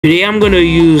Today I'm gonna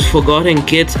use Forgotten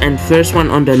Kids, and first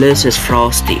one on the list is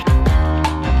Frosty. No,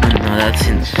 that's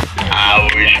insane.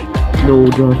 No,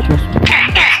 Josh, trust me.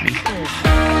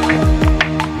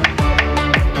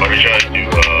 What are you trying to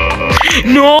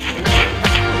do? No!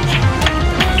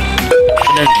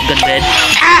 The dead.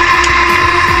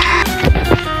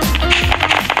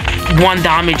 One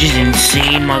damage is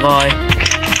insane, my guy.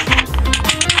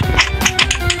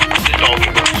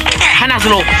 Hannah's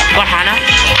low. Got Hannah.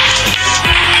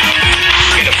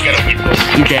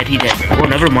 He dead. Oh,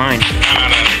 never mind.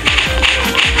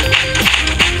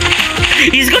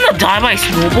 He's gonna die by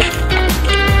snowball.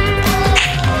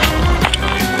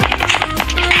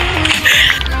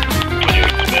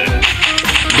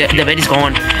 The bed is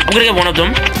gone. I'm gonna get one of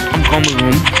them. I'm going with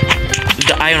room. If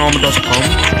the iron armor doesn't come.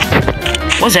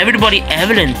 What's everybody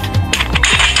evident?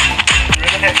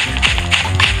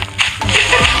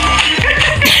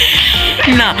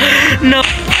 No.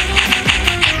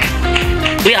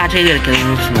 We actually gotta kill them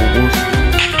with snowballs.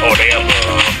 Oh, they have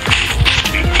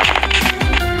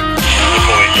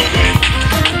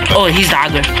Oh, he's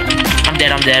dagger. I'm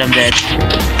dead.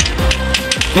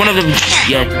 One of them,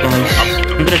 yeah, guys.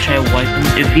 I'm gonna try to wipe him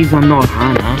if he's not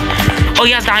Hannah. Oh,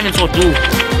 he has diamond sword too.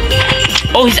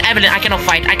 Oh, he's evident. I cannot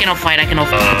fight. no.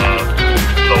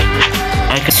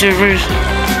 Servers.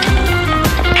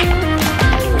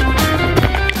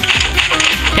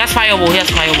 He has fireball.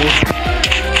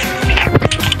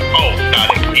 Oh,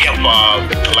 he have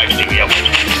life steal.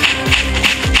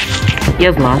 He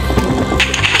has last.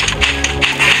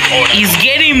 Oh,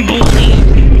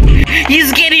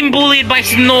 He's getting bullied by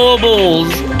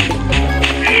snowballs.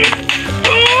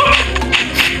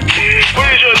 What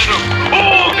are you trying to do?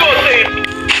 Oh, God save!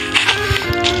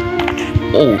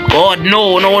 Oh God,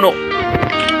 no.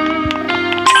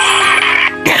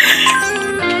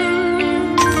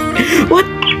 What?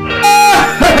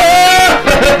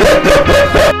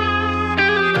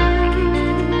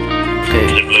 Okay.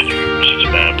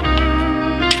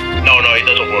 No, it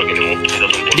doesn't work anymore.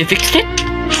 They fixed it?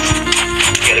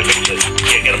 Get him.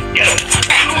 Get him.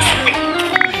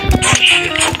 Oh,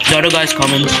 shit. The other guy's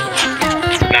coming. No.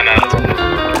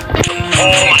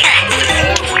 Oh, my God.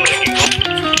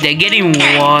 They're getting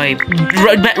wiped.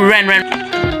 Run. What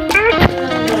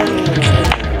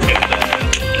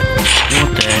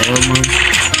the hell, man?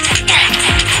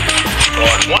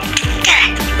 What?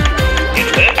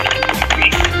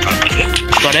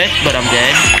 Got it, but I'm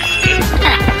dead.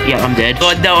 Yeah, I'm dead.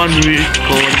 Got that on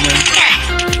record, man.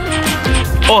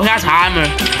 Oh, he has hammer.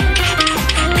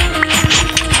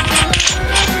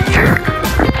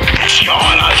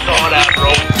 God, I saw that, bro.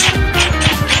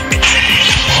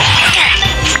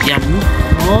 Yeah,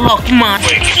 oh, come on.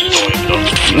 Wait, keep going, though.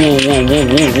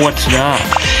 Whoa, what's that?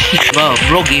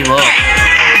 Bro gave up.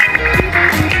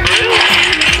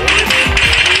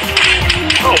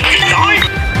 Oh, he's dying.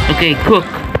 Okay, cook.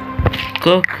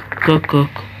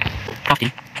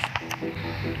 Crafting.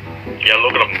 Yeah,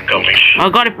 look at him coming. I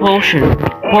got a potion.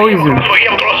 Poison. Oh, he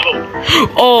have a crossbow.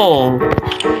 Oh,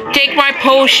 take my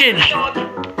potion.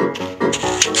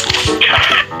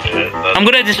 I'm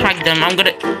gonna distract them. I'm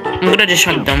gonna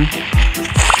distract them.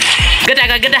 Get that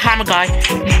guy. Get the hammer guy.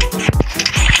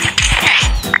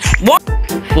 What?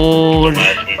 For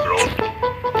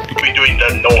We're doing the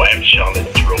no M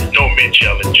challenge, bro. No mid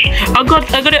challenge. I got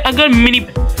mini.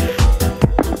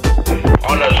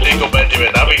 Honestly, go back to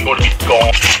it. That ain't gonna be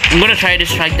gone. I'm gonna try to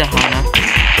strike the Hannah.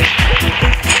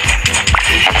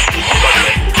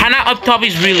 Hannah up top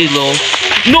is really low.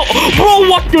 No, bro,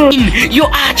 what the? You're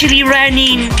actually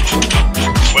running.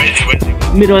 Where is he?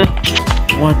 Middle.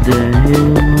 What the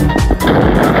hell?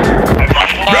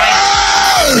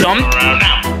 Jump. Around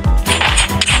now.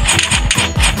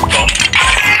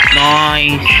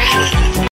 Nice.